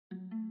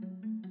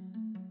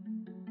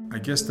I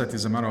guess that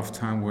is a matter of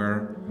time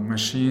where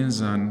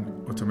machines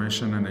and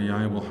automation and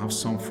AI will have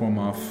some form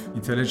of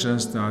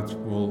intelligence that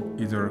will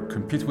either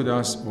compete with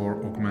us or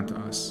augment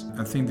us.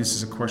 I think this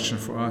is a question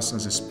for us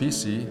as a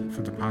species.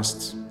 For the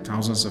past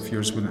thousands of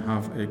years, we didn't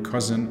have a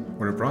cousin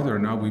or a brother.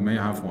 Now we may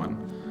have one.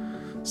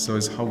 So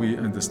it's how we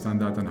understand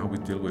that and how we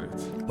deal with it.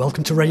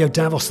 Welcome to Radio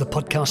Davos, the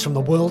podcast from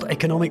the World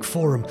Economic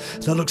Forum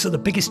that looks at the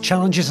biggest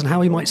challenges and how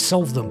we might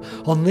solve them.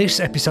 On this,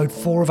 episode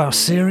 4 of our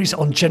series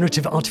on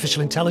generative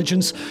artificial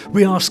intelligence,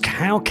 we ask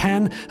how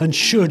can and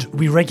should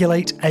we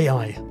regulate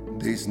AI?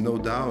 There is no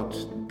doubt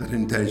that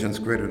intelligence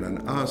greater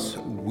than us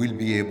will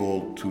be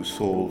able to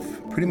solve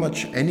pretty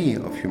much any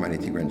of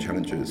humanity's grand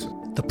challenges.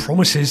 The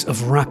promises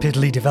of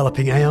rapidly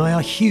developing AI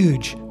are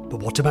huge, but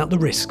what about the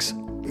risks?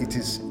 It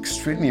is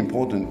extremely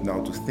important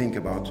now to think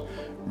about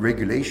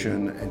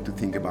regulation and to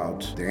think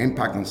about their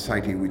impact on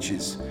society, which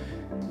is,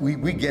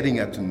 we're getting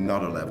at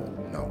another level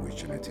now with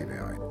generative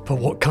AI. But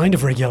what kind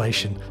of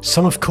regulation?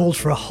 Some have called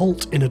for a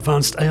halt in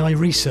advanced AI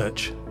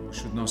research. We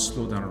should not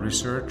slow down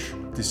research.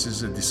 This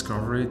is a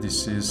discovery,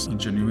 this is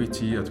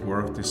ingenuity at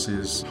work, this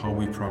is how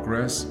we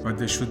progress, but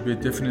there should be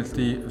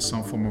definitely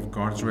some form of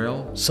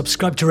guardrail.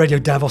 Subscribe to Radio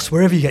Davos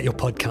wherever you get your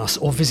podcasts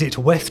or visit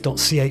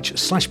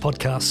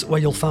wef.ch/podcasts where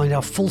you'll find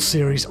our full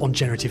series on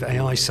generative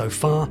AI so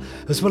far,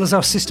 as well as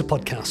our sister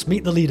podcasts,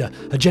 Meet the Leader,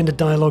 Agenda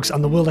Dialogues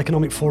and the World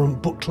Economic Forum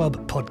Book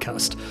Club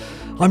podcast.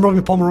 I'm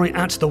Robin Pomeroy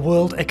at the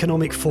World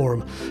Economic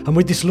Forum, and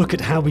with this look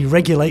at how we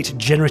regulate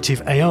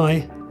generative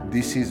AI,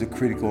 this is a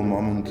critical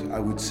moment, I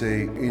would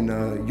say, in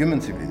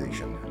human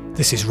civilization.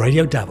 This is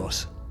Radio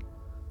Davos.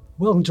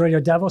 Welcome to Radio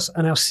Davos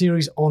and our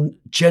series on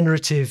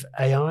generative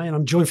AI. And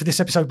I'm joined for this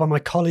episode by my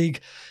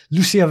colleague,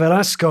 Lucia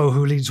Velasco,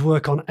 who leads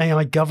work on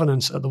AI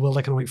governance at the World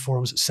Economic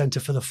Forum's Centre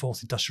for the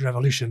Fourth Industrial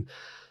Revolution.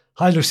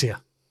 Hi,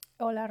 Lucia.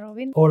 Hola,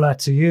 Robin. Hola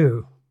to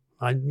you.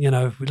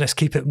 Let's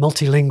keep it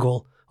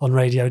multilingual on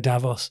Radio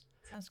Davos.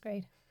 Sounds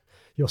great.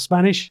 You're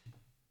Spanish?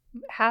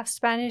 Half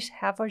Spanish,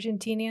 half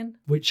Argentinian.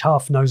 Which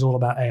half knows all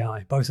about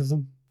AI? Both of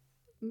them?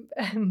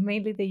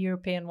 Mainly the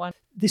European one.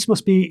 This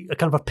must be a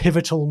kind of a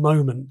pivotal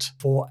moment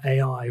for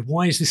AI.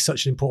 Why is this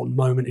such an important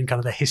moment in kind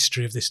of the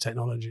history of this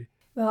technology?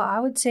 Well, I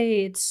would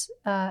say it's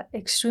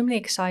extremely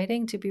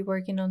exciting to be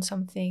working on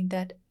something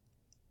that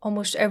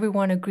almost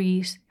everyone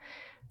agrees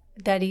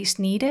that is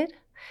needed.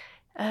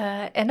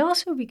 And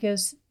also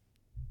because,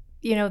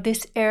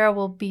 this era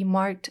will be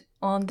marked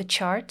on the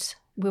charts.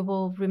 We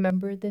will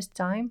remember this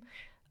time.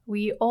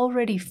 We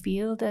already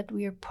feel that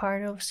we are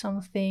part of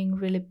something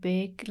really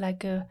big,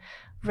 like a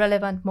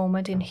relevant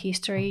moment in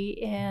history.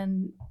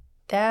 And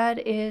that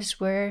is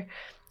where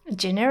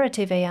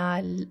generative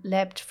AI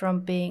leapt from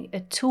being a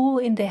tool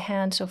in the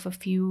hands of a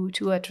few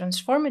to a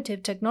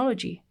transformative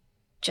technology.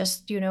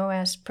 Just,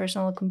 as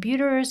personal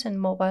computers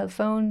and mobile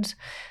phones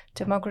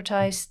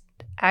democratized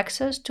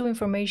access to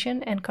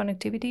information and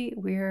connectivity,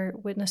 we're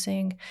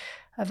witnessing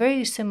a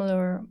very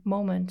similar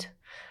moment.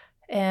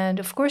 And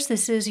of course,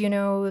 this is,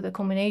 the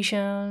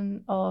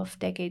culmination of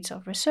decades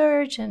of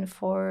research. And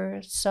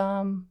for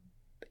some,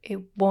 it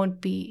won't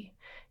be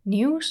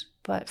news.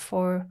 But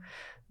for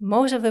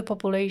most of the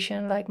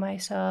population, like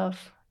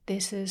myself,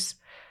 this is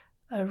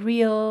a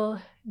real,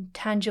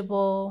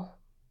 tangible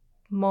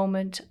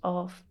moment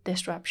of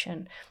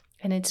disruption.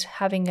 And it's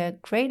having a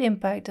great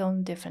impact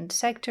on different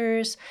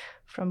sectors,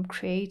 from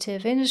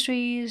creative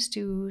industries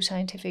to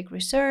scientific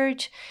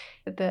research.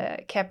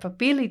 The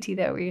capability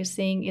that we are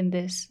seeing in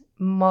these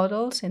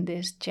models, in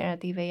this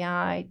generative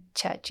AI,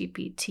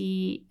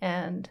 ChatGPT,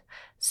 and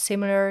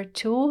similar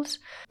tools,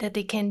 that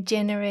they can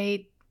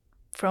generate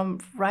from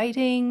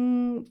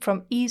writing,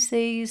 from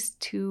essays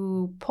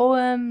to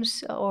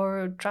poems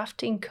or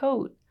drafting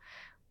code.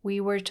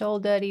 We were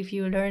told that if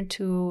you learn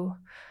to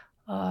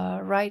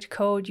write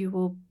code, you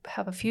will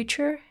have a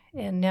future.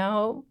 And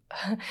now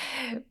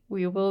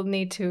we will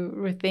need to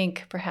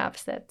rethink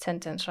perhaps that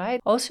sentence,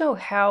 right? Also,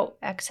 how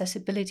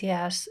accessibility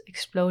has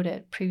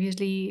exploded.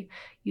 Previously,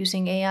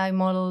 using AI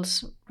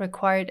models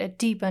required a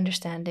deep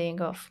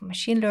understanding of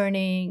machine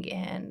learning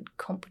and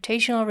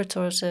computational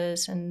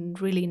resources and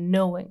really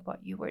knowing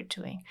what you were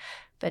doing.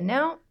 But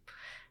now,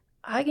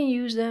 I can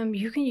use them,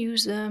 you can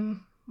use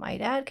them, my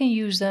dad can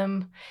use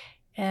them.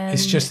 And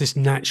it's just this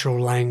natural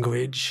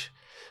language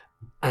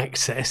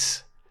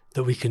access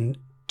that we can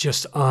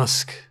just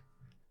ask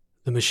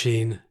the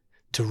machine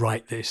to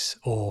write this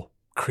or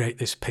create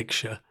this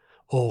picture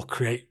or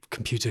create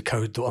computer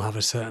code that will have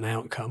a certain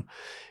outcome.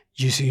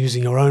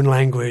 Using your own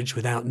language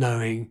without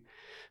knowing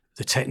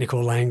the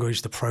technical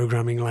language, the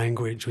programming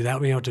language,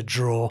 without being able to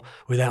draw,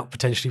 without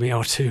potentially being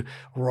able to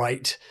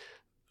write,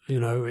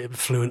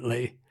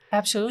 fluently.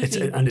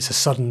 Absolutely. It's a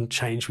sudden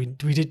change. We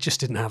just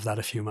didn't have that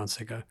a few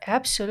months ago.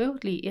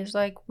 Absolutely. It's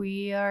like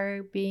we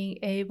are being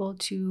able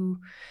to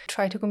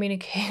try to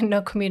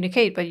not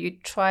communicate, but you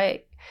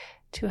try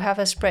to have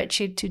a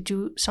spreadsheet to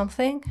do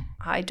something.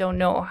 I don't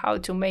know how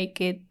to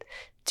make it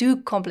do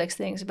complex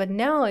things. But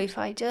now if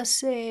I just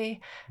say,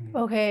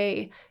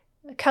 okay,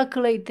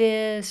 calculate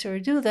this or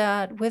do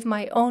that with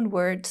my own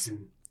words,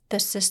 the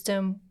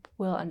system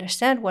will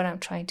understand what I'm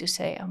trying to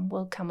say and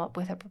will come up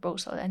with a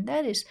proposal. And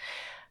that is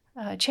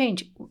change.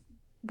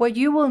 What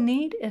you will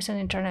need is an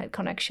internet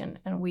connection.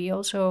 And we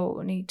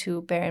also need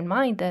to bear in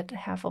mind that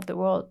half of the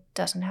world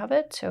doesn't have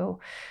it. So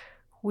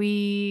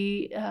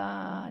we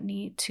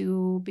need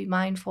to be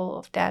mindful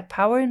of that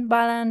power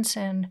imbalance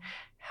and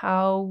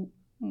how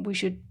we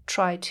should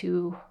try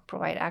to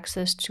provide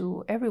access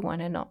to everyone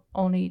and not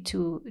only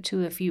to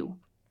the few.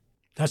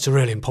 That's a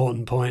really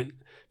important point,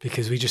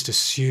 because we just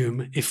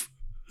assume if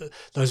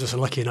those of us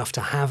are lucky enough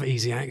to have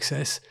easy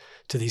access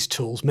to these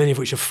tools, many of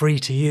which are free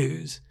to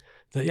use,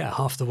 that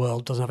half the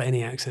world doesn't have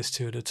any access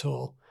to it at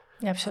all.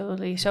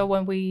 Absolutely. So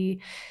when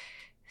we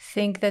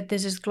think that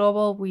this is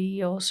global,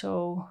 we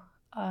also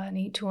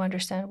need to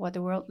understand what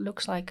the world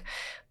looks like.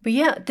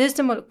 But this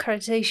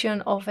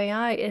democratization of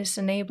AI is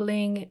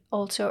enabling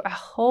also a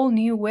whole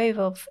new wave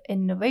of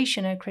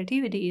innovation, and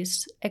creativity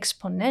is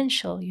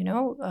exponential,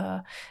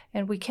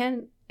 and we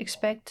can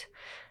expect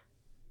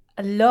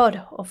a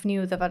lot of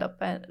new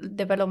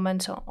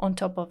developments on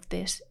top of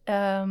this.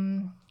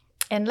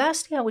 And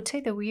lastly, I would say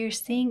that we are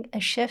seeing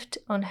a shift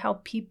on how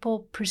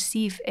people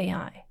perceive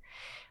AI.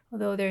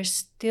 Although there's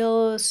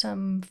still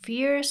some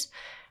fears,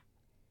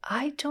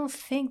 I don't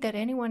think that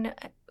anyone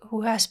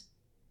who has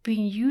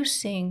been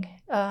using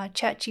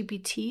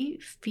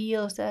ChatGPT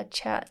feels that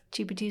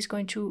ChatGPT is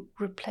going to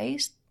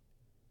replace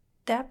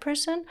that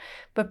person,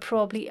 but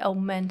probably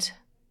augment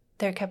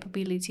their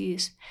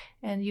capabilities.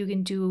 And you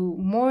can do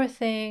more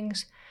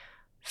things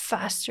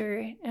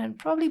faster and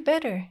probably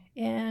better.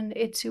 And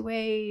it's a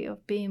way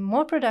of being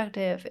more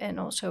productive and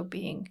also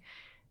being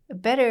a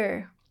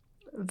better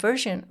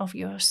version of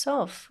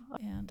yourself.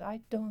 And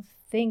I don't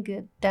think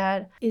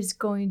that is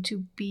going to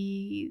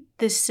be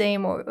the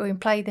same or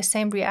imply the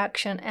same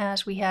reaction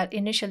as we had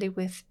initially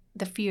with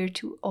the fear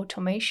to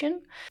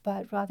automation,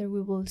 but rather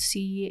we will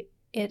see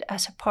it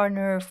as a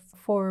partner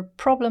for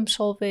problem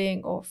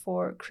solving or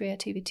for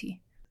creativity.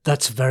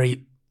 That's a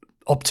very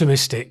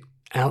optimistic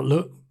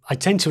outlook. I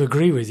tend to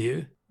agree with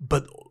you,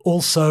 but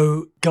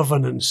also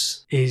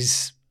governance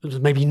is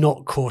maybe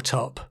not caught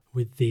up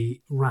with the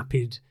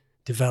rapid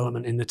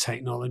development in the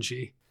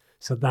technology.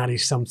 So that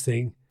is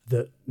something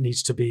that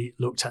needs to be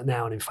looked at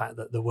now. And in fact,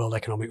 that the World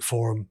Economic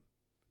Forum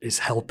is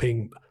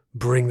helping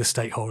bring the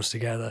stakeholders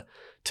together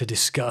to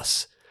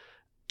discuss.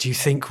 Do you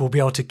think we'll be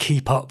able to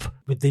keep up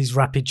with these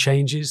rapid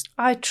changes?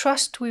 I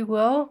trust we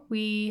will.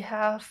 We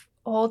have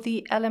all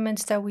the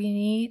elements that we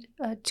need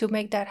to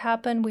make that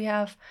happen. We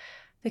have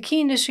the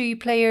key industry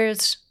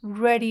players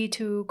ready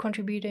to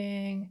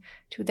contributing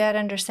to that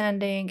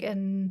understanding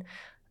and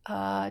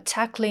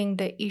tackling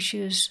the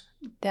issues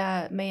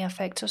that may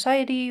affect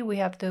society. We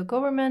have the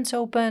governments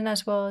open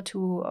as well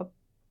to a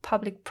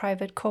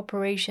public-private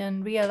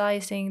cooperation,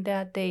 realizing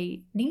that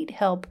they need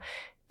help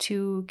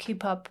to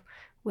keep up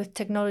with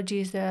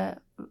technologies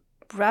that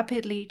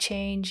rapidly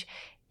change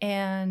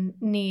and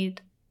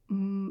need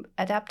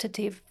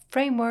adaptive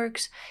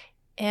frameworks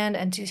and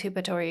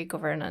anticipatory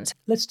governance.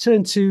 Let's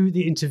turn to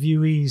the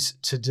interviewees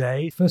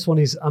today. First one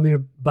is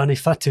Amir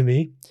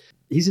Banifatemi.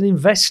 He's an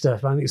investor. I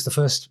think it's the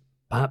first,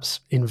 perhaps,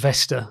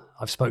 investor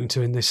I've spoken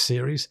to in this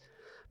series.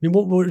 I mean,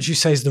 what would you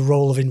say is the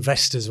role of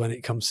investors when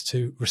it comes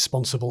to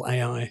responsible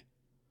AI?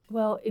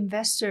 Well,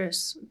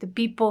 investors, the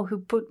people who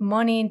put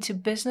money into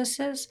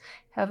businesses,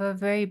 have a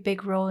very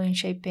big role in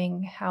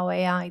shaping how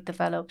AI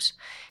develops.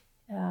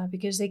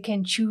 Because they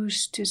can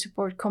choose to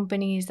support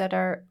companies that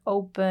are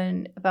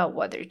open about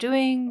what they're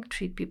doing,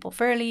 treat people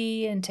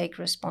fairly, and take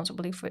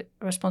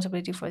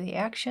responsibility for the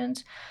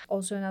actions.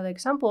 Also, another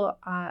example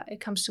it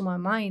comes to my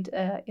mind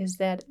is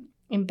that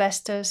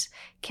investors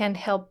can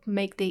help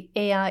make the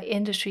AI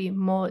industry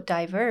more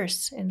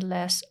diverse and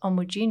less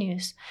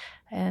homogeneous.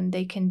 And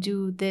they can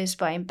do this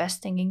by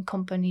investing in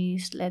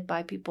companies led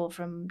by people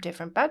from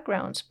different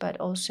backgrounds, but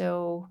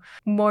also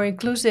more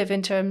inclusive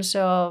in terms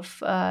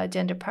of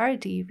gender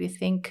parity. If you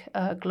think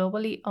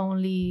globally,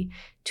 only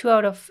 2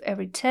 out of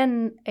every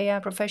 10 AI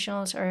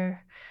professionals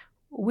are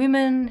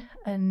women,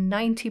 and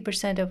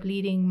 90% of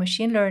leading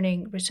machine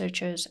learning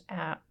researchers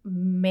are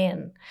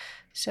men.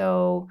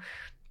 So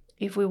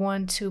if we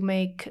want to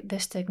make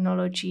this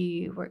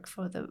technology work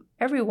for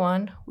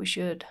everyone, we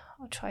should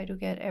try to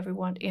get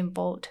everyone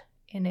involved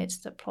in its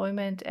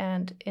deployment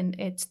and in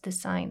its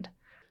design.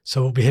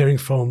 So we'll be hearing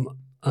from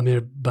Amir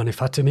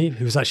Banifatemi,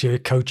 who is actually a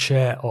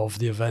co-chair of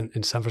the event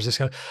in San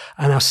Francisco.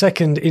 And our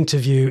second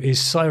interview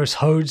is Cyrus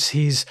Hodes.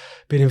 He's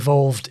been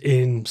involved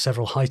in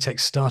several high-tech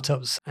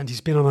startups, and he's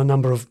been on a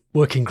number of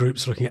working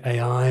groups looking at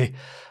AI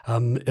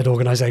at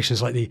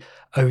organizations like the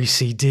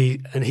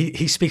OECD. And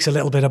he speaks a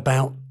little bit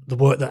about the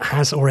work that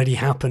has already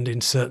happened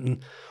in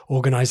certain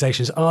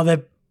organizations. Are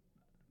there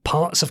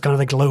parts of kind of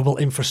the global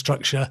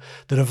infrastructure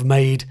that have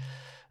made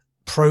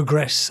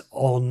progress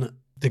on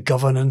the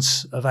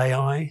governance of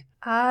AI?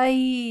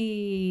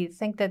 I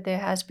think that there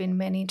has been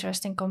many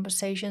interesting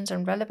conversations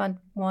and relevant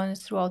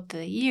ones throughout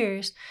the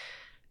years,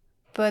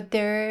 but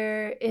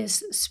there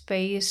is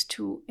space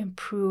to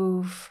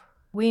improve.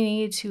 We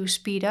need to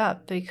speed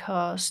up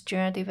because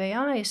generative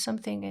AI is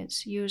something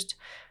that's used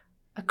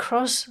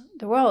across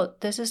the world.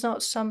 This is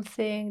not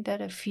something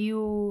that a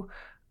few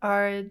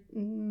are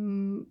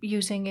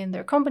using in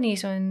their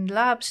companies or in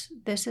labs.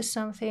 This is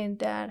something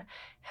that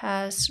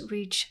has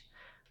reached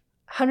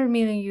 100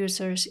 million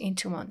users in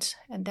 2 months.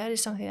 And that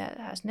is something that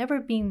has never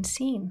been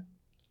seen.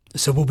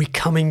 So we'll be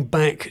coming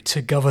back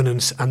to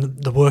governance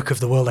and the work of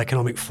the World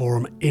Economic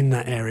Forum in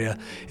that area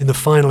in the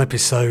final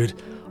episode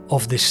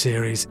of this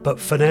series. But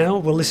for now,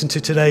 we'll listen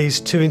to today's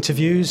 2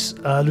 interviews.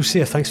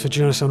 Lucia, thanks for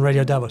joining us on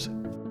Radio Davos.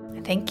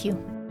 Thank you.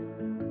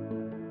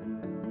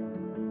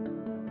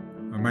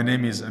 My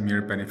name is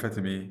Amir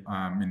Banifatemi.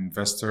 I'm an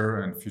investor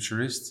and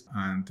futurist,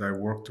 and I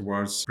work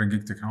towards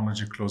bringing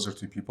technology closer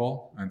to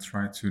people and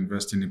try to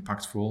invest in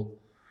impactful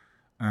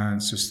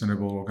and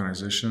sustainable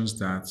organizations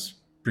that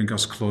bring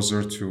us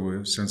closer to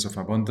a sense of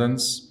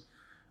abundance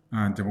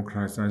and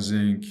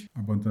democratizing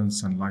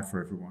abundance and life for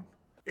everyone.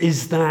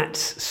 Is that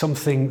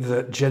something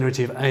that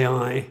generative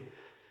AI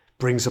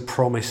brings a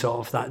promise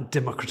of, that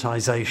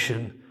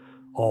democratization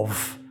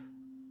of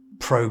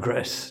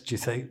progress, do you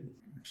think?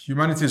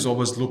 Humanity is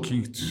always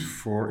looking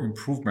for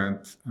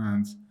improvement,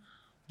 and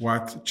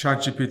what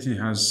ChatGPT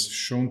has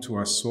shown to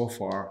us so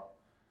far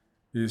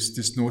is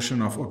this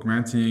notion of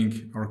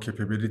augmenting our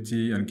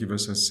capability and give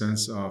us a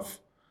sense of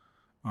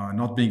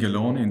not being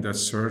alone in that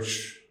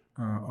search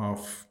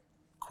of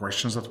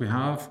questions that we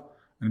have,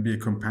 and be a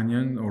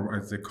companion, or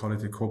as they call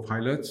it, a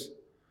co-pilot.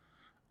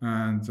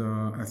 And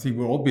I think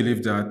we all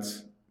believe that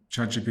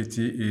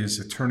ChatGPT is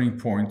a turning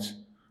point,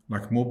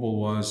 like mobile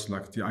was,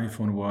 like the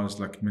iPhone was,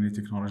 like many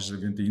technologies,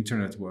 even the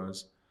internet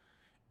was,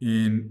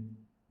 in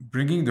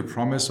bringing the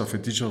promise of a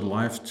digital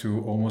life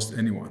to almost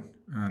anyone.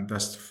 And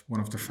that's one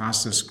of the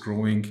fastest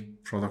growing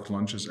product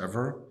launches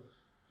ever.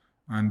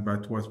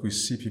 But what we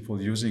see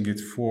people using it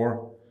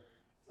for,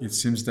 it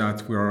seems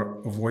that we are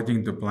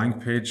avoiding the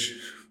blank page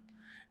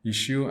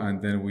issue,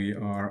 and then we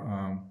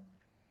are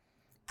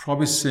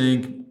probably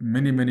seeing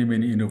many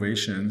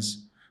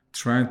innovations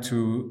trying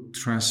to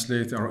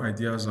translate our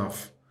ideas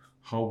of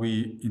how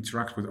we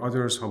interact with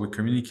others, how we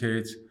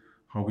communicate,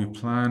 how we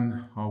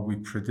plan, how we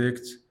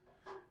predict,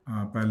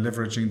 by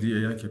leveraging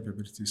the AI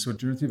capability. So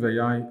generative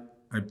AI,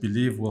 I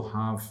believe, will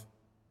have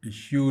a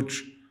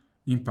huge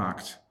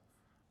impact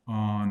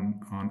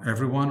on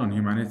everyone, on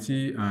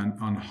humanity, and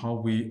on how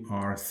we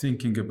are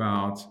thinking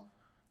about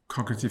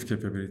cognitive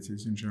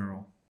capabilities in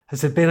general.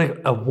 Has there been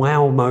a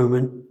wow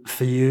moment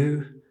for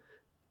you?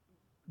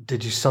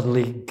 Did you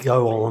suddenly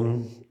go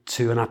on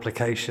to an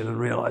application and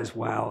realize,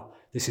 wow,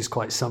 this is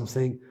quite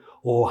something?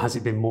 Or has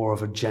it been more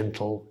of a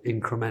gentle,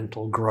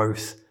 incremental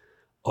growth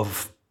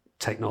of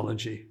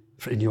technology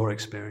in your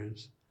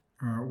experience?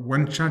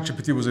 When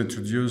ChatGPT was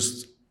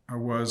introduced, I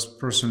was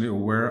personally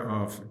aware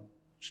of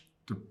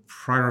the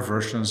prior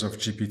versions of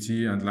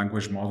GPT and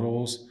language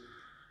models,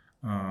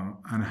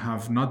 and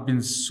have not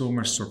been so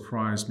much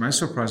surprised. My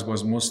surprise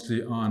was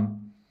mostly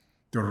on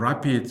the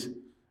rapid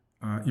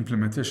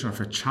implementation of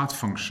a chat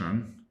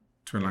function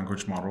to a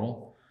language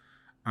model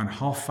and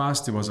how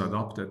fast it was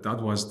adopted.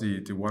 That was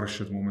the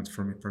watershed moment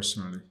for me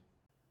personally.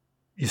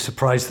 You're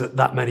surprised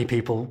that many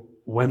people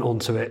went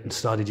onto it and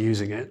started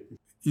using it?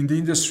 In the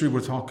industry,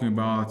 we're talking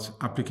about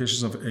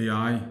applications of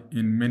AI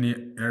in many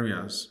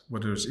areas,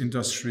 whether it's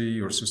industry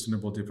or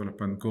sustainable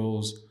development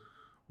goals,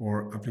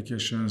 or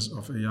applications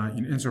of AI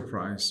in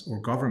enterprise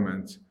or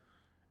government.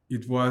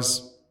 It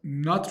was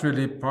not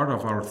really part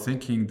of our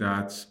thinking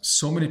that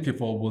so many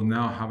people will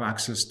now have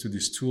access to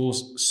these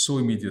tools so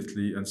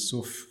immediately and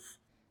so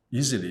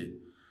easily.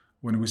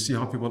 When we see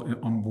how people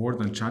onboard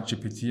on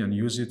ChatGPT and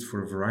use it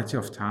for a variety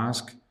of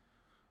tasks,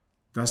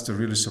 that's the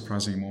really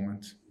surprising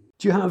moment.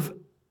 Do you have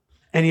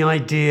any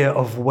idea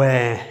of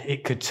where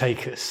it could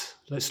take us?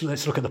 Let's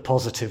look at the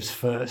positives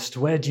first.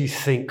 Where do you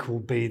think will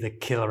be the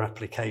killer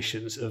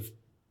applications of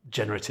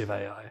generative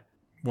AI?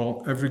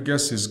 Well, every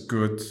guess is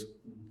good.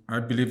 I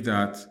believe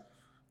that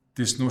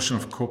this notion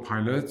of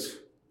co-pilot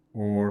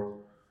or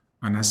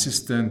an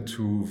assistant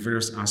to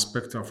various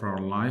aspects of our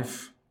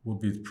life will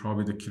be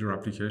probably the killer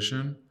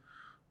application,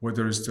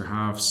 whether it's to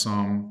have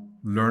some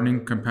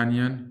learning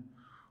companion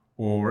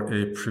or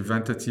a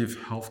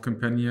preventative health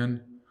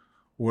companion,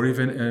 or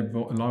even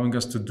allowing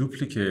us to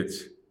duplicate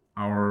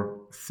our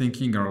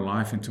thinking, our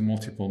life into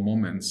multiple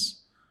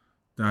moments.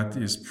 That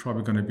is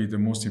probably going to be the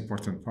most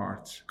important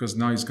part, because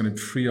now it's going to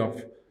free up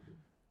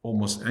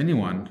almost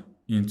anyone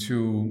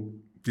into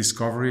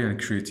discovery and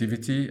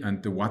creativity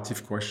and the what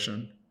if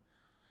question.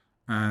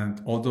 And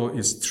although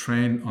it's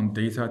trained on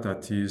data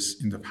that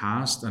is in the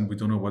past and we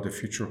don't know what the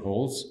future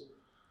holds,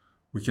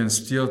 we can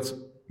still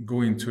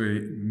go into a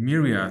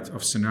myriad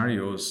of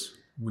scenarios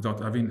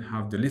without having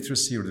have the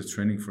literacy or the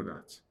training for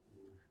that.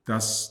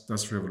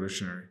 That's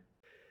revolutionary.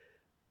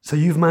 So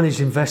you've managed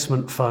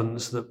investment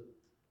funds that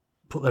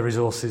put their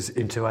resources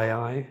into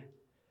AI.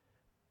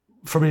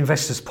 From an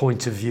investor's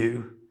point of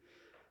view,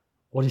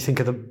 what do you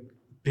think are the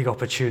big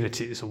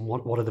opportunities and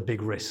what are the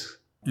big risks?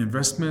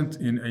 Investment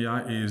in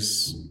AI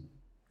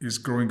is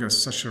growing at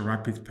such a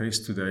rapid pace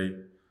today.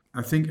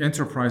 I think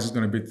enterprise is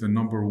going to be the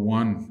number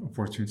one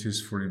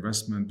opportunities for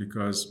investment,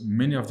 because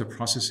many of the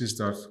processes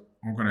that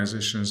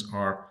organizations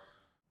are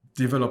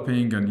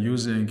developing and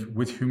using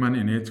with human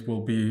in it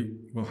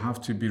will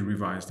have to be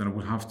revised and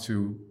will have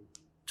to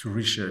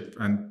reshape.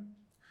 And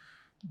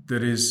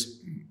there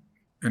is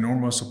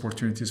enormous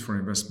opportunities for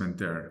investment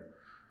there.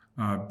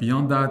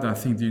 Beyond that, I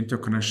think the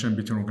interconnection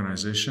between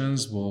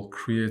organizations will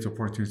create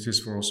opportunities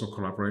for also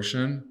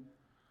collaboration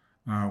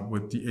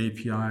with the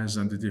APIs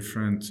and the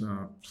different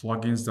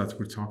plugins that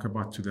we talk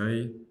about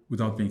today.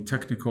 Without being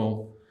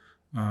technical,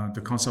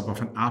 the concept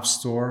of an app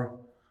store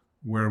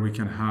where we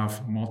can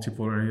have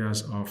multiple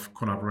areas of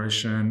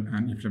collaboration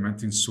and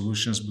implementing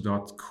solutions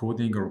without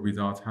coding or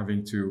without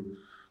having to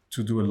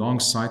do a long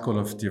cycle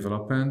of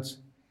development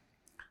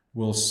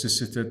will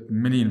necessitate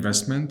many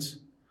investment.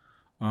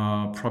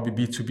 Probably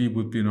B2B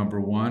would be number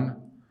one.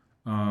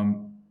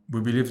 We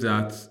believe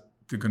that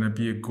there's going to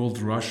be a gold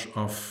rush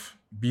of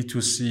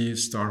B2C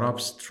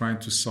startups trying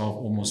to solve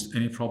almost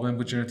any problem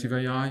with generative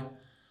AI.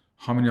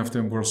 How many of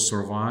them will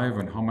survive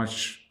and how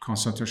much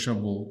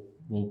concentration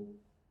will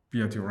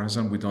be at the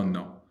horizon, we don't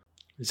know.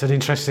 It's an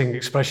interesting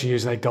expression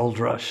using a gold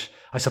rush.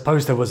 I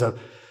suppose there was an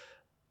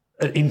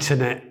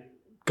internet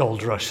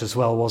gold rush as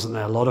well, wasn't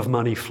there? A lot of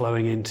money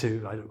flowing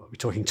into, we're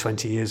talking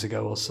 20 years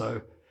ago or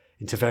so,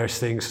 into various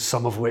things,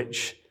 some of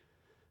which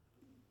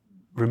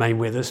remain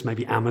with us,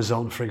 maybe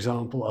Amazon, for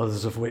example,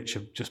 others of which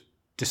have just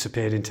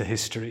disappeared into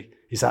history.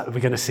 Are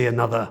we going to see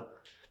another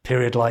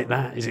period like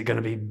that? Is it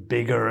going to be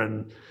bigger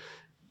and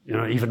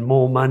even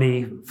more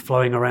money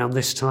flowing around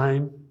this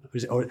time?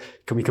 Or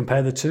can we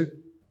compare the two?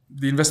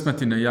 The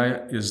investment in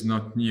AI is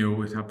not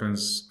new. It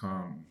happens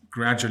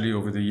gradually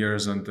over the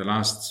years, and the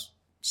last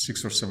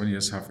 6 or 7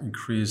 years have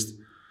increased.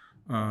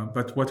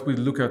 But what we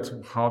look at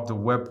how the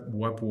Web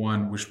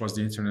 1, which was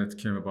the internet,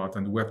 came about,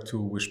 and Web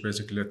 2, which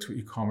basically led to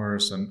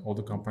e-commerce and all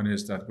the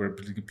companies that were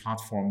building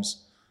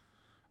platforms,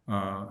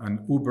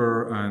 and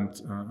Uber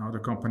and other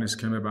companies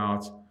came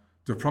about.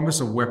 The promise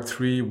of Web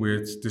 3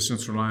 with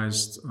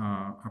decentralized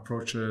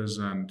approaches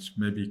and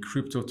maybe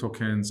crypto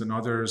tokens and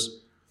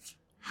others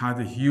had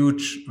a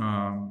huge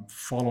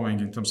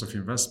following in terms of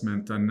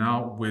investment. And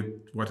now with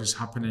what is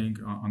happening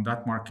on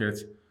that market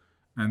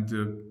and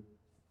the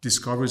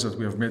discoveries that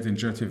we have made in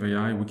generative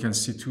AI, we can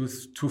see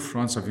two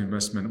fronts of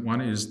investment.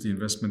 One is the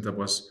investment that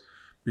was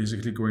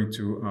basically going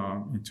into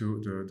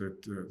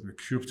the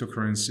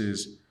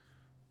cryptocurrencies,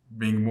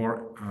 being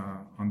more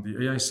on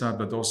the AI side,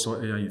 but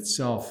also AI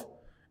itself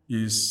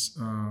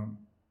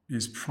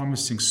is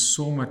promising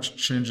so much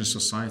change in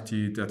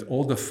society that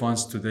all the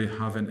funds today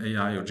have an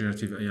AI or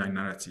generative AI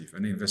narrative,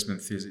 an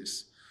investment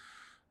thesis.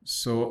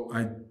 So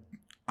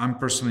I'm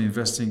personally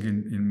investing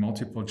in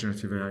multiple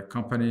generative AI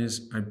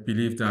companies. I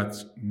believe that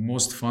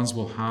most funds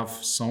will have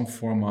some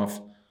form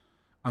of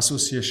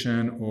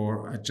association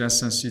or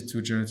adjacency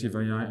to generative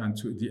AI and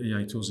to the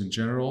AI tools in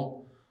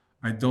general.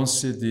 I don't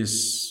see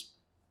this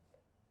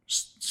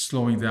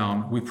slowing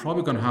down. We're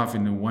probably going to have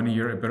in 1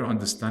 year a better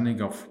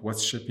understanding of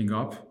what's shaping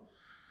up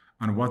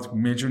and what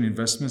major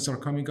investments are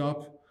coming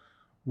up.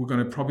 We're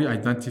going to probably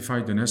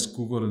identify the next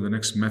Google and the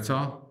next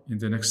Meta in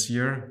the next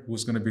year,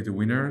 who's going to be the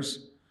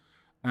winners.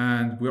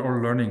 And we're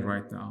all learning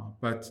right now.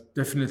 But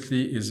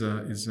definitely is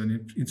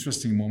an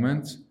interesting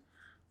moment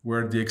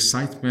where the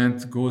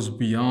excitement goes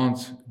beyond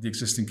the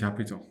existing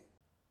capital.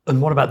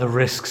 And what about the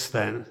risks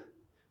then?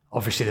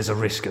 Obviously, there's a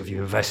risk of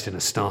you invest in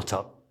a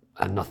startup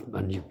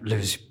and you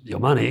lose your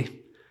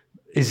money.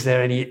 Is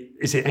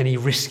it any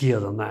riskier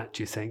than that,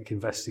 do you think,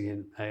 investing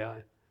in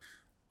AI?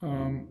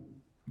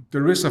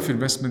 The risk of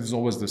investment is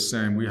always the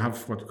same. We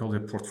have what we call a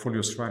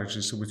portfolio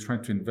strategy. So we're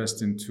trying to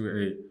invest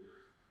into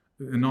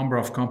a number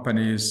of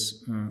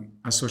companies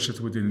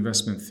associated with the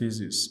investment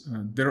thesis.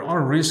 There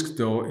are risks,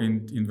 though,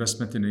 in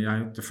investment in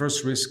AI. The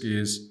first risk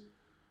is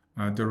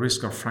the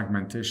risk of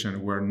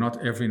fragmentation, where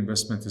not every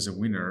investment is a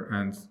winner.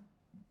 And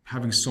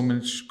having so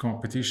much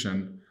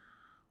competition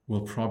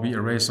will probably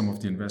erase some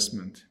of the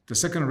investment. The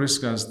second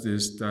risk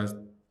is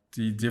that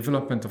the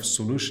development of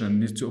solution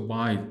needs to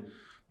abide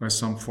by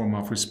some form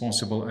of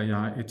responsible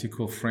AI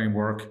ethical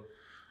framework,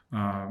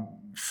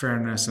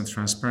 fairness and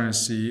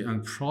transparency,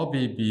 and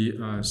probably be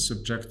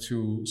subject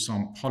to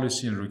some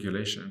policy and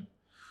regulation.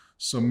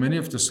 So many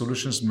of the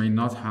solutions may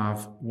not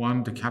have,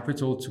 one, the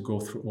capital to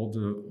go through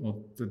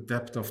all the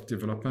depth of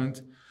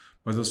development,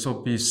 but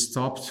also be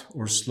stopped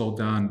or slowed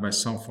down by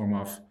some form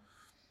of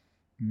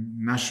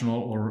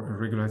national or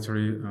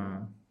regulatory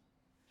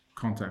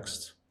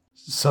context.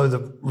 So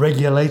the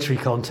regulatory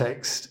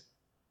context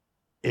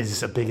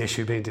is a big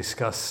issue being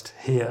discussed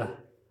here,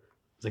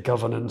 the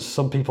governance.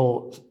 Some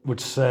people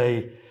would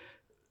say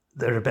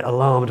they're a bit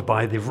alarmed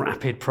by the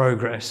rapid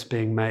progress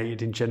being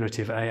made in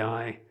generative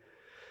AI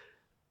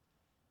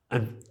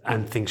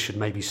and things should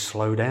maybe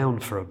slow down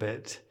for a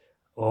bit.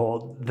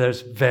 Or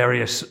there's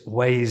various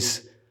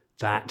ways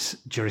that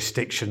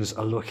jurisdictions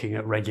are looking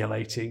at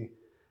regulating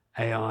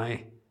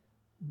AI.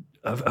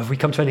 Have you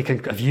come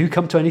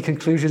to any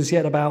conclusions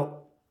yet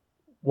about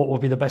what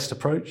would be the best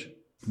approach?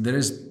 There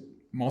is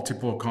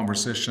multiple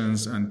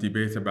conversations and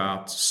debate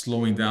about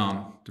slowing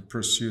down the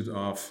pursuit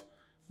of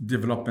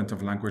development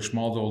of language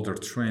model, their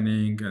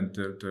training and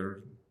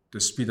their the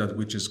speed at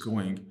which it's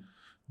going.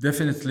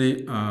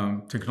 Definitely,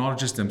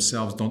 technologies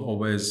themselves don't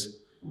always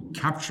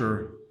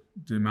capture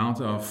the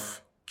amount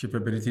of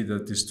capability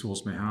that these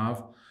tools may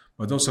have,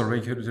 but also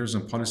regulators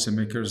and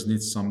policymakers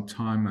need some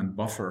time and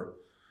buffer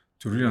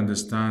to really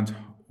understand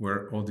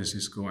where all this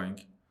is going.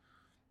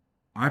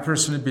 I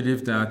personally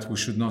believe that we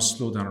should not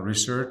slow down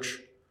research.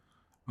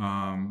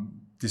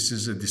 This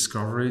is a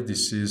discovery,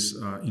 this is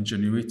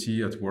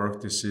ingenuity at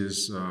work, this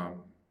is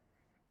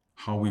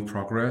how we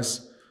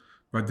progress,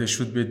 but there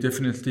should be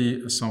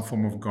definitely some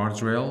form of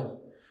guardrail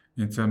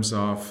in terms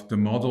of the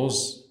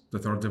models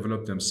that are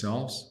developed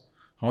themselves,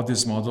 how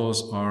these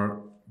models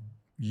are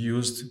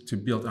used to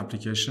build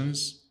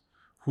applications,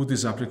 who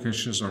these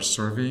applications are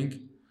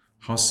serving,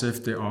 how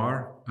safe they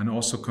are, and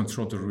also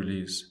control the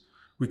release.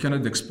 We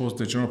cannot expose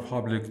the general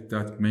public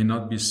that may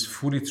not be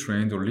fully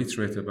trained or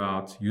literate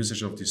about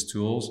usage of these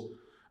tools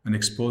and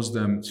expose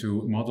them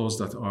to models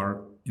that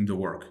are in the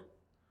work.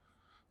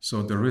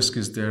 So the risk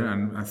is there,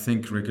 and I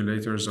think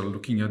regulators are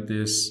looking at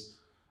this.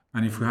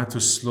 And if we had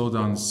to slow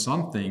down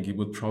something, it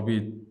would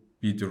probably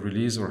be the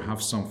release or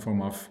have some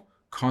form of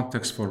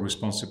context for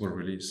responsible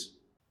release.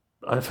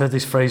 I've heard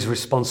this phrase,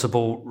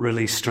 responsible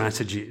release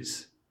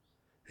strategies.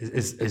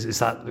 Is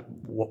that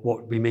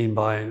what we mean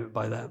by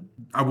that?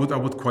 I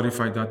would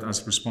qualify that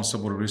as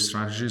responsible release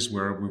strategies,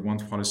 where we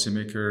want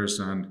policymakers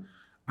and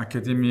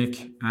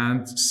academic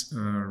and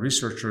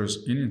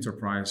researchers in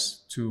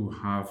enterprise to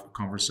have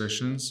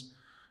conversations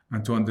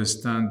and to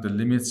understand the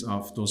limits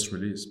of those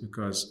release,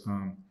 because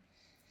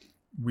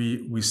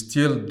we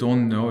still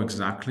don't know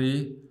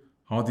exactly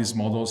how these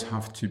models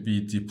have to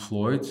be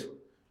deployed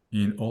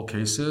in all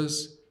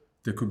cases.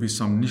 There could be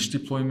some niche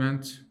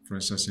deployment, for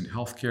instance, in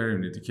healthcare,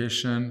 in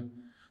education.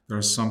 There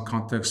are some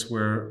contexts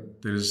where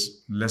there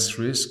is less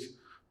risk,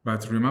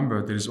 but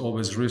remember, there is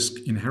always risk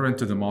inherent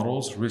to the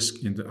models,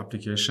 risk in the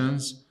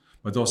applications,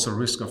 but also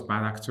risk of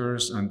bad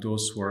actors and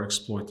those who are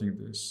exploiting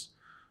this.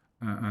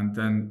 And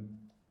then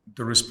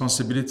the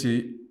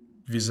responsibility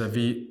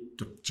vis-a-vis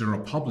the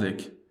general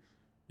public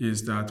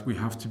is that we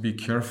have to be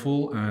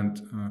careful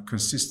and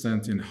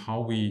consistent in how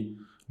we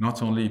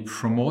not only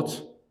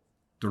promote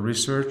the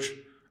research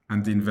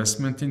and the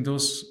investment in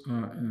those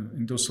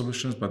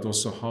solutions, but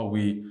also how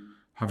we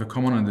have a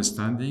common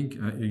understanding.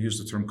 You use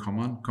the term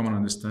common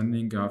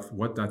understanding of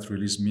what that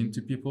release means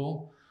to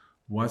people,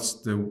 what's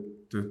the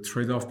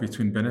trade-off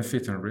between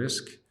benefit and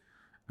risk,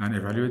 and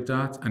evaluate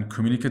that and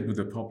communicate with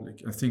the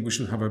public. I think we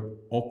should have an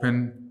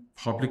open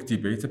public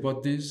debate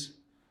about this,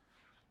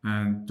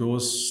 and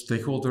those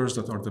stakeholders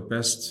that are the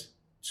best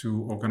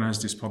to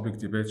organize this public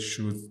debate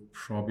should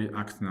probably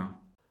act now.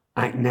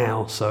 Act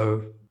now,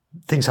 so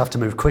things have to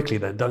move quickly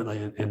then, don't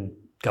they, in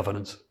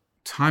governance?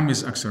 Time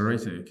is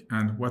accelerating,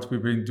 and what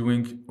we've been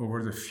doing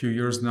over the few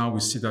years now, we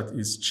see that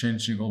it's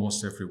changing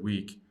almost every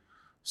week.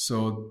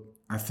 So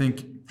I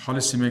think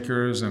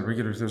policymakers and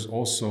regulators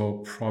also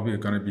probably are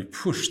going to be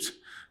pushed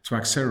to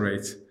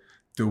accelerate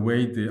the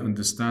way they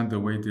understand, the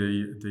way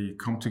they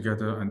come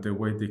together, and the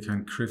way they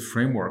can create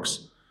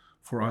frameworks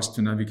for us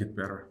to navigate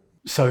better.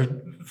 So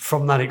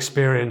from that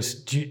experience,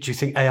 do you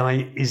think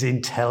AI is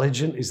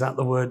intelligent? Is that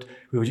the word?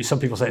 Some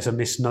people say it's a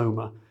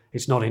misnomer.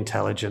 It's not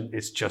intelligent.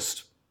 It's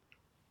just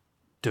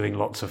doing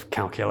lots of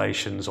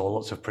calculations or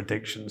lots of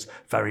predictions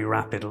very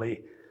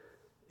rapidly.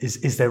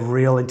 Is there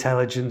real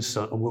intelligence?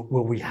 Or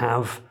will we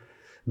have,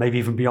 maybe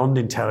even beyond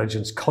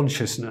intelligence,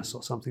 consciousness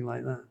or something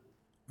like that?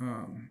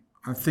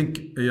 I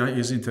think AI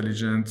is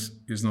intelligent,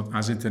 is not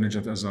as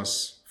intelligent as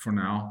us for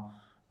now.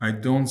 I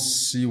don't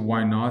see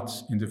why not.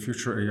 In the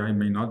future, AI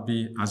may not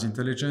be as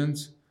intelligent.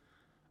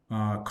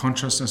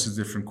 Consciousness is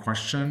a different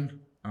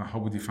question. How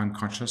we define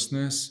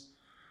consciousness.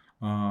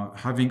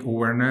 Having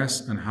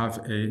awareness and have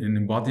an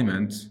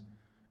embodiment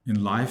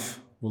in life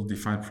will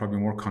define probably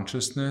more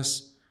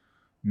consciousness.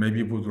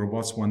 Maybe with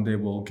robots one day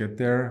we'll get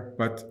there,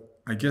 but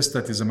I guess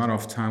that is a matter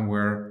of time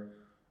where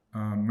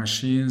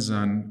machines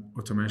and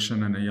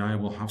automation and AI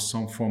will have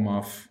some form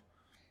of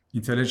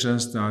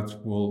intelligence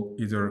that will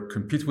either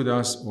compete with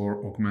us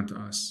or augment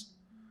us.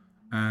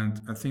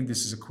 And I think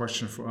this is a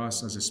question for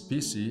us as a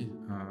species.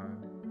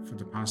 For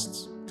the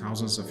past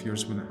thousands of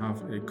years, we didn't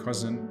have a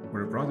cousin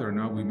or a brother.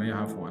 Now we may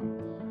have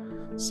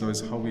one. So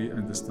it's how we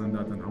understand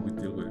that and how we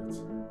deal with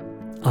it.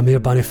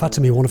 Amir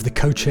Banifatemi, one of the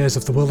co-chairs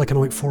of the World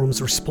Economic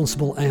Forum's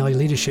Responsible AI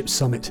Leadership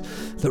Summit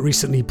that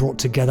recently brought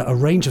together a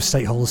range of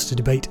stakeholders to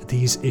debate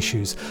these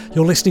issues.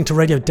 You're listening to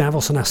Radio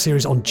Davos on our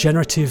series on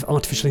generative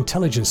artificial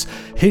intelligence.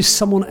 Here's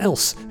someone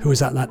else who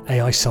was at that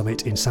AI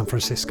summit in San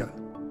Francisco.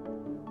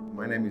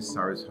 My name is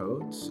Cyrus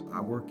Hodes.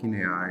 I work in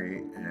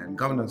AI and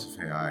governance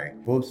of AI,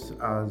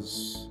 both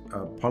as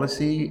a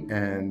policy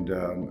and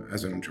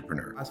as an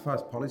entrepreneur. As far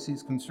as policy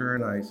is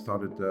concerned, I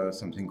started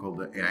something called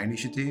the AI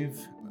Initiative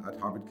at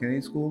Harvard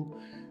Kennedy School,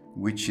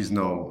 which is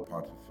now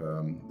part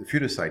of the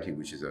Future Society,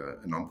 which is a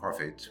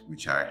nonprofit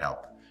which I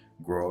helped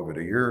grow over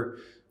the year.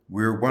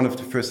 We're one of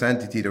the first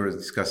entities that was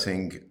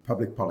discussing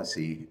public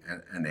policy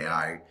and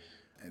AI.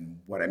 And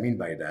what I mean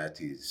by that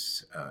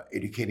is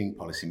educating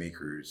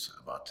policymakers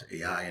about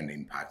AI and the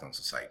impact on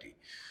society.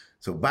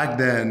 So back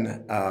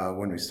then,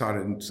 when we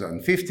started in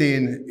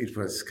 2015, it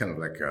was kind of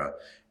like an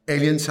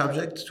alien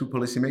subject to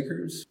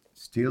policymakers.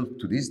 Still,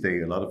 to this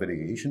day, a lot of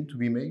litigation to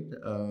be made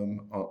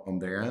on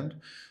their end.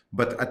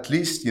 But at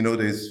least,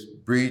 there's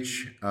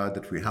bridge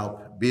that we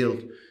help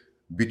build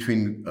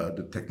between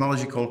the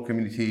technological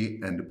community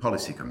and the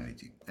policy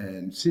community.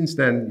 And since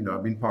then,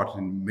 I've been part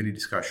in many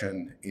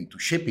discussions into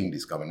shaping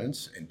this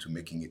governance and to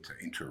making it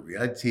into a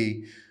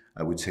reality.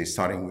 I would say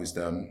starting with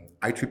the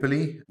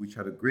IEEE, which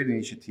had a great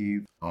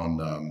initiative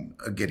on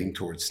getting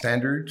towards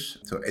standards.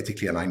 So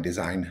ethically aligned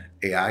design,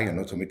 AI and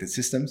automated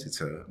systems.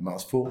 It's a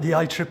mouthful. The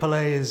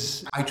IEEE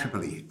is?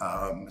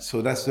 IEEE.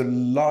 So that's the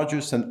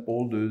largest and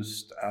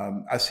oldest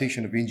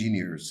association of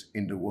engineers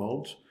in the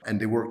world. And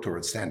they work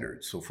towards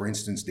standards. So for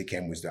instance, they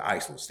came with the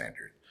ISO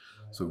standard.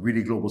 So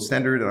really global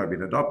standard that have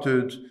been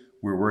adopted.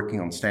 We're working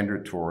on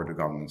standard toward the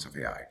governance of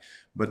AI.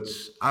 But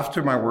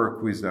after my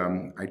work with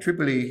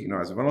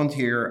IEEE, as a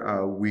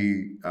volunteer,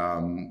 we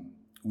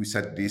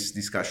set this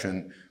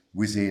discussion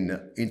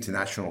within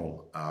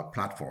international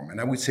platform. And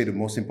I would say the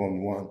most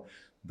important one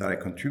that I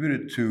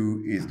contributed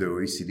to is the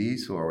OECD.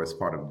 So I was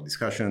part of the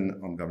discussion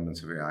on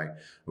governance of AI.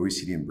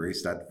 OECD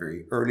embraced that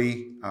very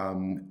early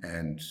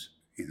and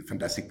is a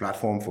fantastic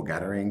platform for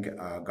gathering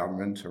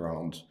government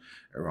around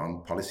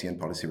policy and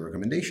policy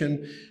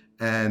recommendation.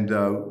 And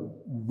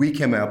we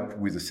came up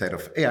with a set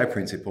of AI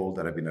principles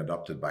that have been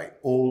adopted by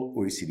all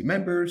OECD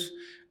members.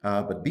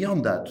 But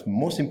beyond that,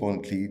 most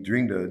importantly,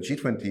 during the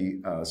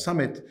G20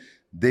 summit,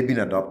 they've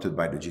been adopted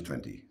by the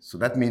G20. So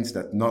that means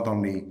that not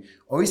only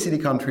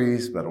OECD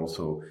countries, but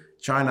also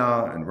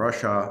China and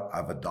Russia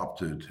have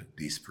adopted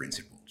these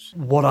principles.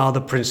 What are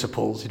the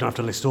principles? You don't have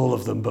to list all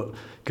of them, but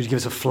could you give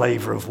us a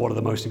flavor of what are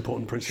the most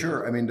important principles?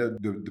 Sure. I mean,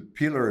 the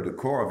pillar, the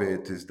core of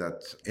it is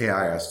that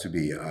AI has to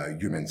be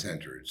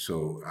human-centered.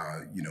 So,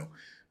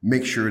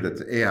 make sure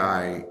that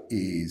AI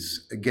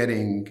is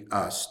getting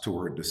us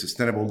toward the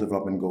Sustainable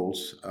Development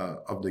Goals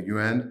of the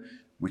UN,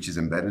 which is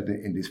embedded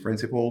in these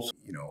principles.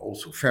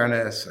 Also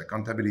fairness,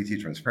 accountability,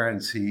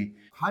 transparency,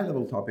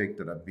 high-level topic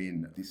that have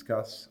been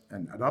discussed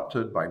and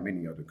adopted by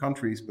many other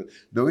countries. But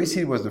the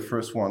OECD was the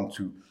first one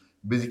to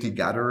basically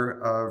gather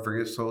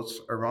various thoughts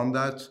around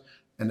that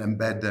and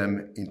embed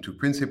them into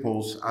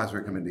principles as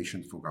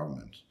recommendations for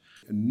government.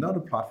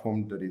 Another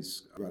platform that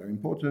is rather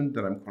important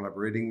that I'm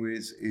collaborating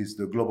with is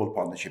the Global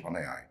Partnership on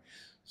AI.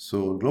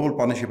 So Global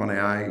Partnership on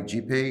AI,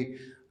 GPA,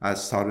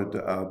 has started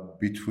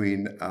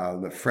between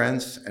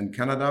France and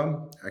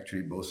Canada.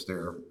 Actually, both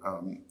their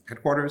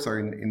headquarters are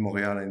in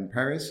Montreal and in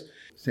Paris.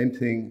 Same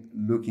thing,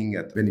 looking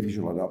at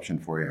beneficial adoption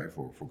for AI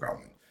for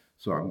government.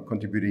 So I'm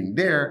contributing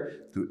there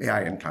to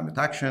AI and climate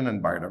action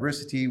and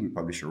biodiversity. We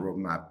published a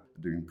roadmap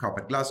during COP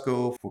at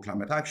Glasgow for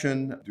climate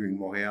action. During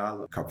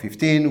Montreal,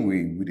 COP15,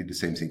 we did the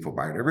same thing for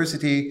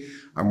biodiversity.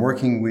 I'm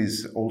working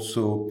with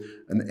also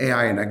an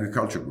AI and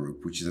agriculture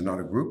group, which is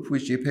another group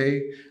with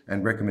GPA,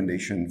 and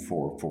recommendation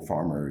for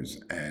farmers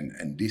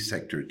and this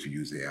sector to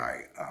use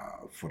AI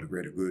for the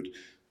greater good.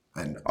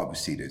 And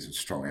obviously, there's a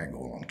strong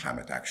angle on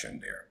climate action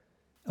there.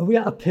 Are we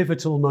at a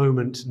pivotal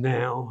moment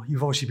now?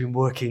 You've obviously been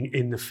working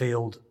in the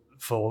field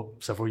for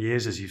several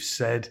years, as you've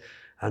said,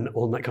 and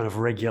on that kind of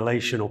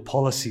regulation or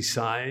policy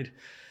side.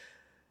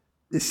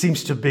 It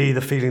seems to be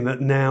the feeling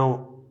that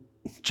now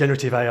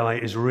generative AI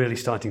is really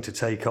starting to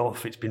take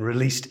off. It's been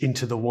released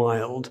into the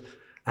wild,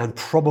 and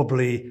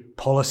probably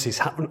policies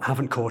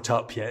haven't caught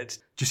up yet.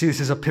 Do you see this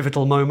as a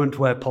pivotal moment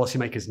where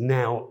policymakers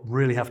now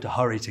really have to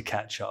hurry to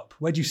catch up?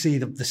 Where do you see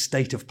the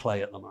state of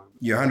play at the moment?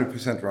 You're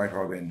 100% right,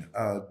 Robin.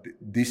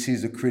 This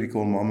is a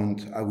critical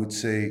moment, I would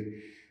say,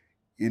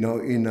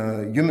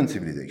 in human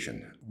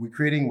civilization. We're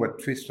creating what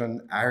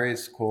Tristan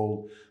Harris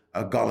called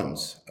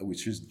golems,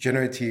 which is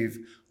generative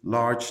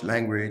large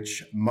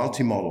language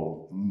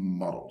multimodal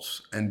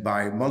models. And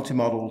by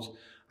multimodals,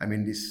 I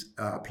mean, this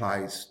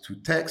applies to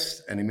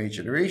text and image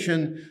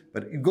generation,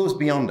 but it goes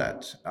beyond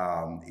that.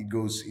 It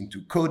goes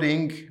into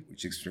coding,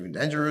 which is extremely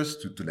dangerous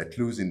to let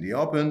loose in the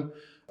open.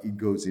 It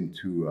goes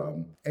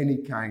into any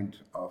kind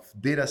of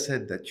data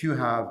set that you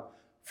have.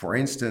 For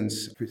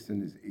instance,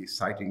 Tristan is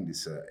citing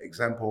this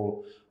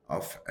example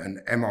of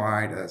an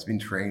MRI that has been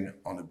trained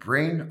on the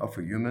brain of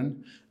a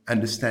human,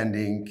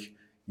 understanding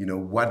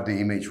what the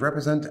image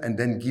represents, and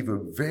then give a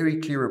very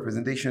clear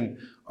representation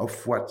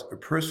of what a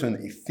person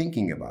is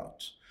thinking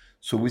about.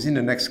 So within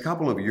the next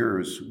couple of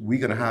years, we're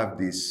going to have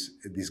these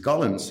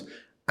golems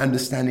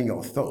understanding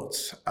our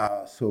thoughts.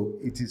 So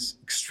it is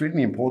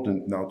extremely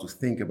important now to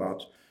think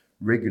about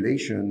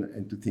regulation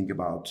and to think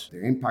about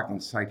the impact on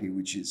society,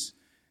 which is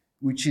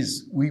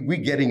we're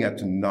getting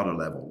at another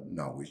level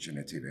now with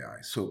generative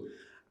AI. So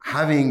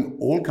having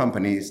all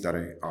companies that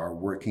are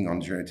working on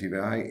generative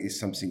AI is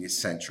something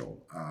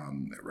essential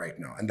right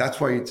now. And that's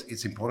why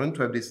it's important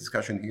to have this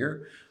discussion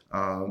here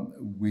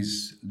with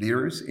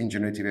leaders in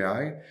generative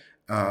AI.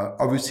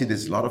 Obviously,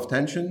 there's a lot of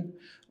tension,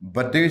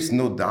 but there is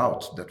no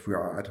doubt that we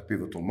are at a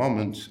pivotal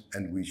moment,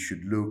 and we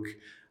should look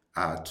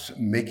at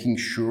making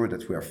sure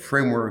that we have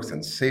frameworks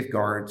and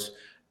safeguards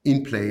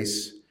in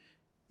place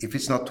if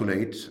it's not too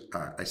late,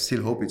 I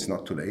still hope it's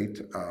not too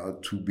late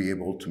to be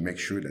able to make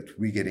sure that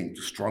we're getting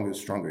to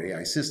stronger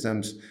AI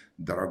systems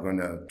that are going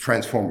to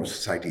transform our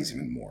societies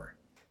even more.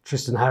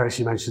 Tristan Harris,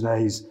 you mentioned there,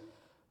 he's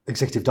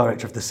Executive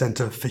Director of the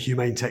Center for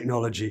Humane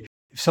Technology.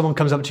 If someone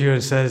comes up to you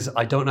and says,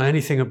 I don't know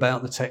anything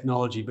about the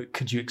technology, but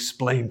could you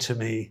explain to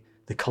me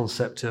the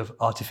concept of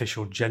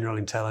artificial general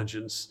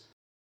intelligence?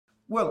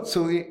 Well,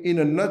 so in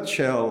a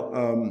nutshell,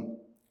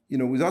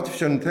 with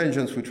artificial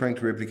intelligence, we're trying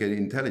to replicate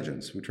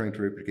intelligence. We're trying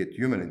to replicate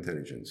human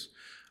intelligence.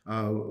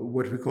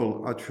 What we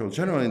call artificial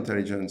general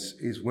intelligence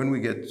is when we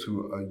get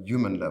to a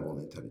human level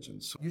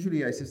intelligence. So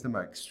usually AI systems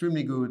are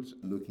extremely good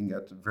looking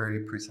at very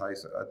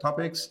precise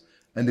topics,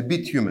 and they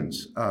beat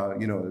humans. A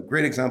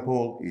great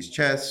example is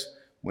chess.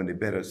 When they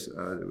beat us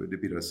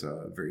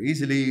very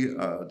easily.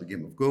 The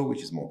game of Go,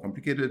 which is more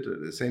complicated,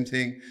 the same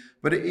thing.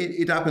 But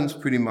it happens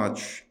pretty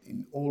much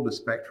in all the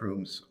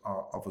spectrums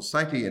of a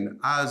society. And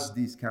as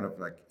these kind of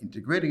like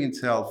integrating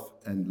itself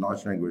and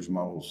large language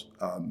models,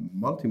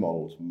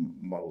 multimodal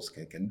models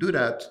can do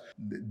that,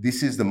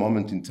 this is the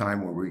moment in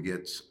time where we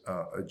get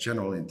a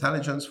general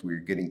intelligence. We're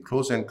getting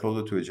closer and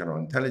closer to a general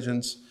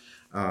intelligence.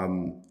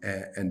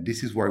 And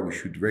this is why we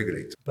should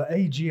regulate. But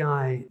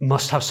AGI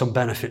must have some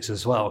benefits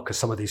as well, because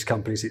some of these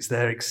companies, it's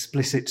their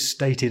explicit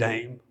stated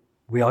aim.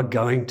 We are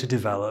going to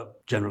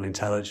develop general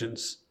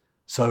intelligence.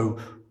 So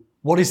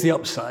what is the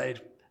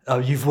upside?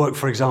 You've worked,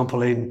 for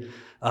example, in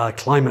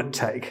climate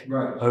tech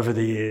over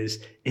the years.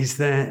 Is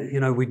there,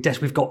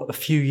 we've got a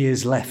few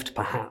years left,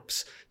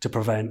 perhaps, to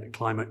prevent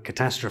climate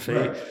catastrophe.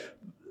 Right.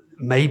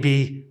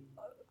 Maybe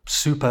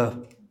super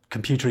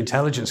computer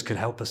intelligence could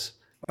help us.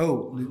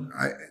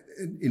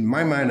 In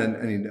my mind and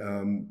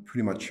in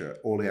pretty much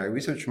all AI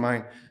research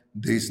mind,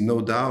 there's no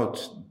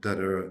doubt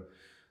that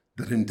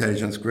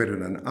intelligence greater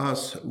than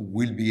us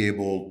will be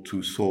able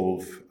to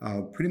solve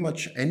pretty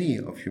much any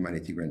of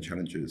humanity's grand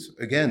challenges.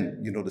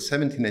 Again, the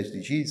 17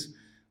 SDGs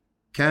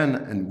can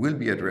and will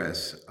be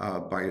addressed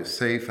by a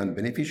safe and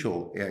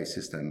beneficial AI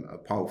system, a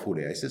powerful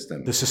AI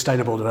system. The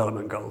Sustainable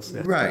Development Goals.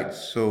 Yeah. Right.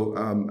 So,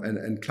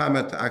 and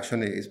climate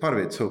action is part of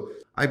it. So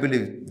I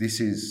believe this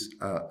is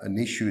an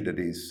issue that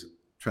is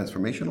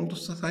transformational to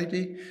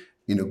society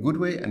in a good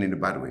way and in a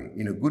bad way.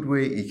 In a good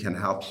way, it can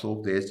help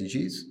solve the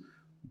SDGs.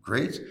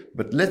 Great.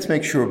 But let's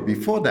make sure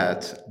before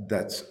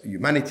that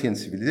humanity and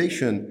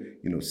civilization,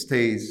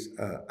 stays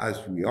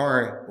as we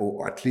are,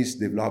 or at least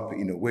develop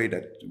in a way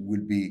that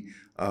will be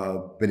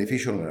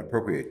beneficial and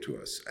appropriate to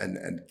us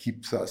and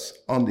keeps us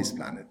on this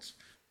planet.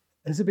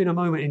 Has there been a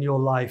moment in your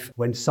life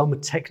when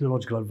some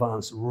technological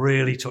advance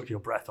really took your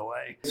breath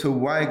away? So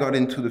why I got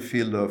into the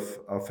field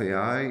of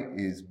AI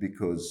is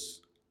because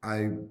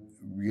I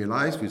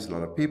realized with a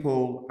lot of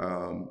people,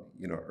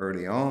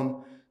 early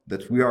on,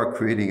 that we are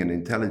creating an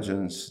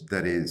intelligence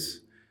that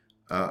is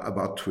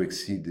about to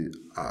exceed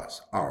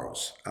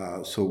ours.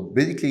 So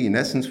basically, in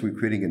essence, we're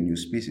creating a new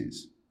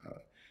species.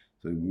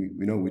 So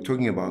we're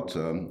talking about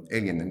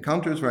alien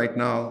encounters right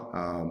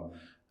now,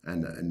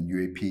 and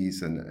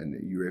UAPs and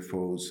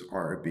UFOs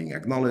are being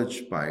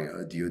acknowledged by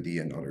DoD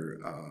and other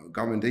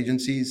government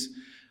agencies.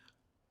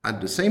 At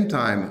the same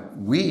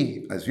time,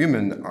 we as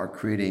humans are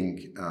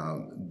creating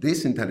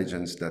this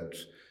intelligence that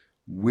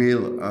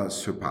will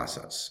surpass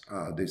us.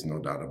 There's no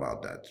doubt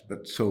about that.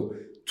 But so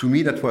to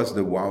me, that was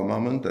the wow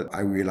moment that I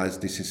realized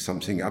this is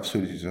something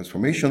absolutely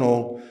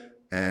transformational,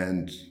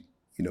 and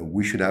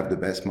we should have the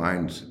best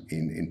minds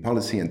in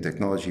policy and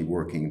technology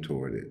working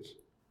toward it.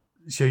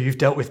 So you've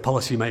dealt with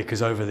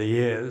policymakers over the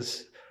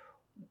years.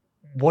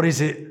 What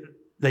is it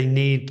they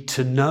need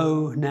to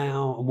know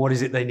now, and what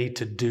is it they need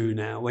to do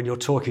now? When you're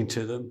talking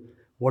to them,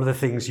 what are the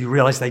things you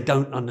realize they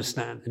don't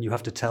understand and you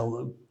have to tell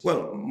them?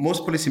 Well,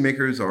 most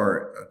policymakers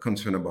are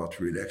concerned about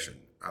re-election.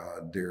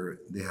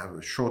 They have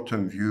a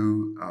short-term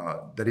view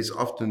that is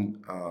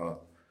often,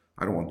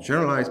 I don't want to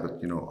generalize,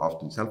 but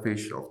often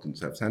selfish, often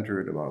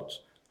self-centered about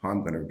how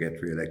I'm going to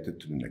get re-elected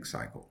to the next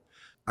cycle.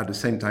 At the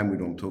same time, we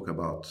don't talk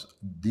about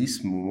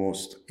this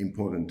most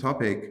important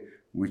topic,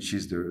 which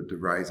is the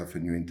rise of a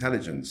new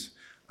intelligence.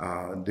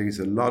 There is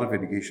a lot of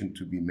education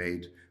to be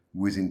made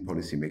within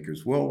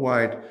policymakers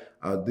worldwide.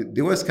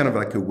 There was kind of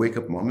like a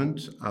wake-up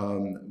moment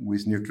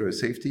with nuclear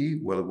safety.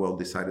 Well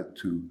decided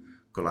to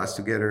coalesce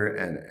together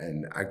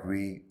and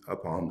agree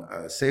upon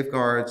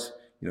safeguards,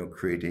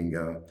 creating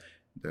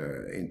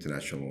the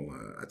International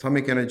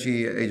Atomic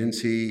Energy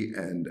Agency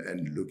and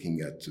looking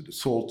at the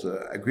SALT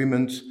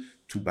agreement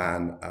to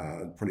ban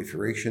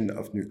proliferation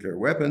of nuclear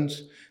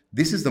weapons.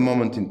 This is the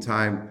moment in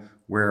time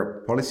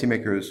where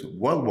policymakers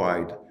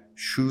worldwide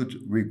should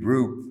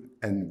regroup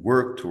and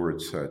work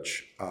towards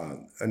such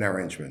an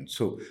arrangement.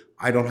 So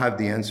I don't have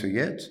the answer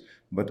yet,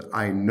 but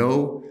I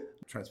know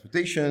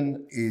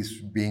transportation is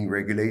being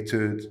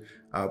regulated.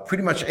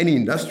 Pretty much any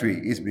industry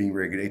is being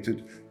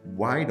regulated.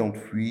 Why don't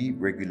we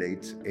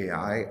regulate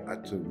AI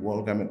at the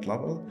world government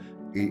level?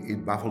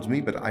 It baffles me,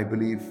 but I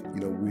believe,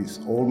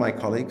 with all my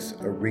colleagues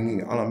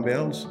ringing alarm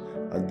bells,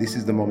 this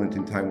is the moment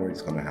in time where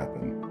it's going to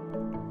happen.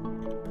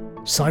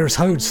 Cyrus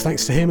Hodes,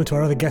 thanks to him and to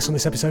our other guests on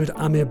this episode,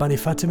 Amir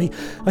Banifatemi.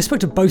 I spoke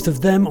to both of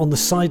them on the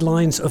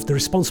sidelines of the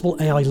Responsible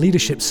AI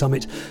Leadership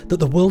Summit that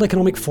the World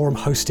Economic Forum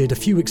hosted a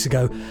few weeks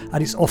ago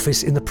at its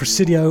office in the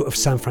Presidio of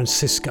San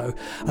Francisco.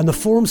 And the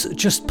forum's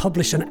just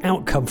published an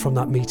outcome from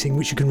that meeting,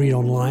 which you can read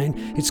online.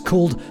 It's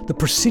called the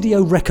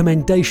Presidio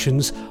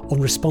Recommendations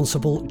on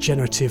Responsible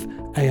Generative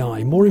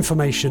AI. More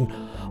information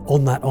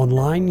on that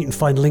online. You can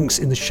find links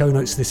in the show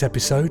notes to this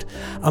episode.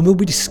 And we'll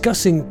be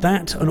discussing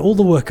that and all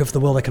the work of the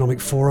World Economic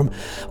Forum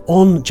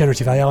on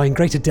generative AI in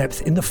greater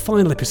depth in the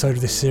final episode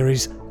of this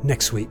series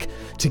next week.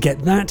 To get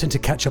that and to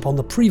catch up on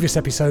the previous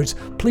episodes,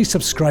 please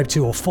subscribe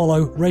to or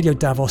follow Radio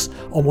Davos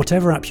on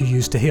whatever app you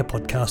use to hear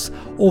podcasts,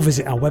 or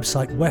visit our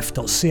website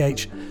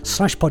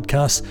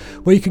wef.ch/podcasts,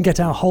 where you can get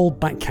our whole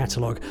back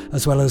catalogue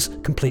as well as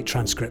complete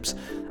transcripts.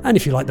 And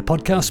if you like the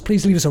podcast,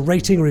 please leave us a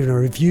rating or even a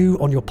review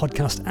on your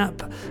podcast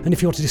app. And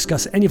if you want to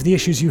discuss any of the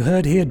issues you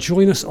heard here,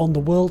 join us on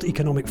the World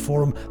Economic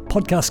Forum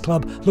Podcast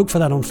Club. Look for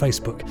that on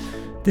Facebook.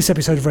 This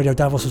episode of Radio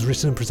Davos was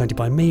written and presented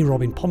by me,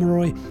 Robin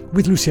Pomeroy,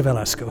 with Lucia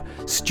Velasco.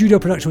 Studio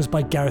production was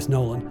by Gareth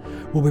Nolan.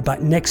 We'll be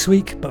back next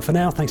week, but for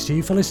now, thanks to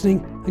you for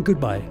listening, and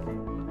goodbye.